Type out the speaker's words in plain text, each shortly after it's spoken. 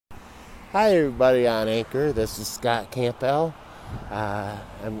Hi, everybody on Anchor. This is Scott Campbell.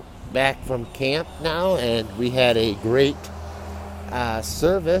 I'm back from camp now, and we had a great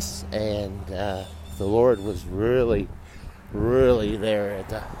service, and the Lord was really, really there at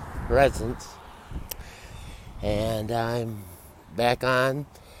the presence. And I'm back on,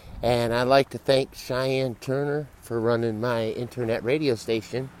 and I'd like to thank Cheyenne Turner for running my internet radio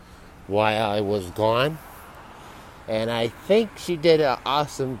station while I was gone. And I think she did an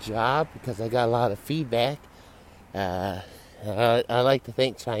awesome job because I got a lot of feedback. I'd like to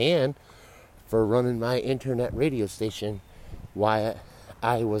thank Cheyenne for running my internet radio station while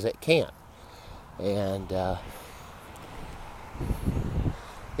I was at camp. And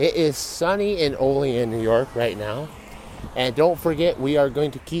it is sunny in Olean, New York right now. And don't forget, we are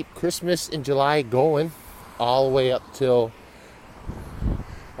going to keep Christmas in July going all the way up till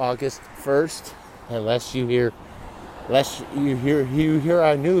August 1st, unless you hear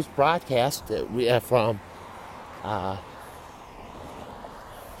our news broadcast that we have from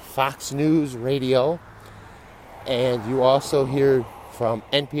Fox News Radio, and you also hear from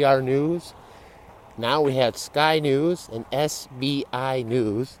NPR News. Now we have Sky News and SBI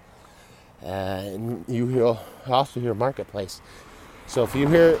News, and you also hear Marketplace. So if you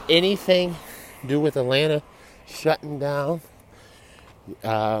hear anything to do with Atlanta shutting down,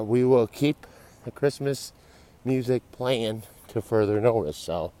 we will keep the Christmas music playing to further notice.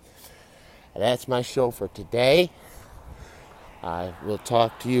 So that's my show for today. I will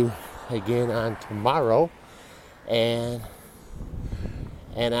talk to you again on tomorrow, and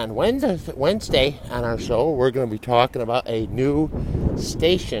on Wednesday on our show we're going to be talking about a new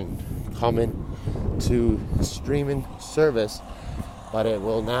station coming to streaming service, but it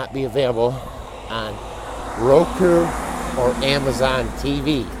will not be available on Roku or Amazon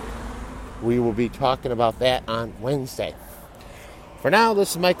TV. We will be talking about that on Wednesday. For now,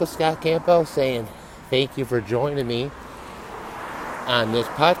 this is Michael Scott Campbell saying thank you for joining me on this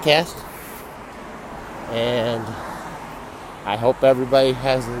podcast. And I hope everybody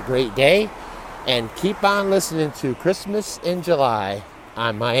has a great day. And keep on listening to Christmas in July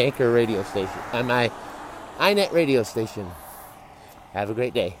on my Anchor radio station, on my iNet radio station. Have a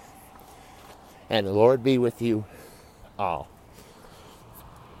great day. And the Lord be with you all.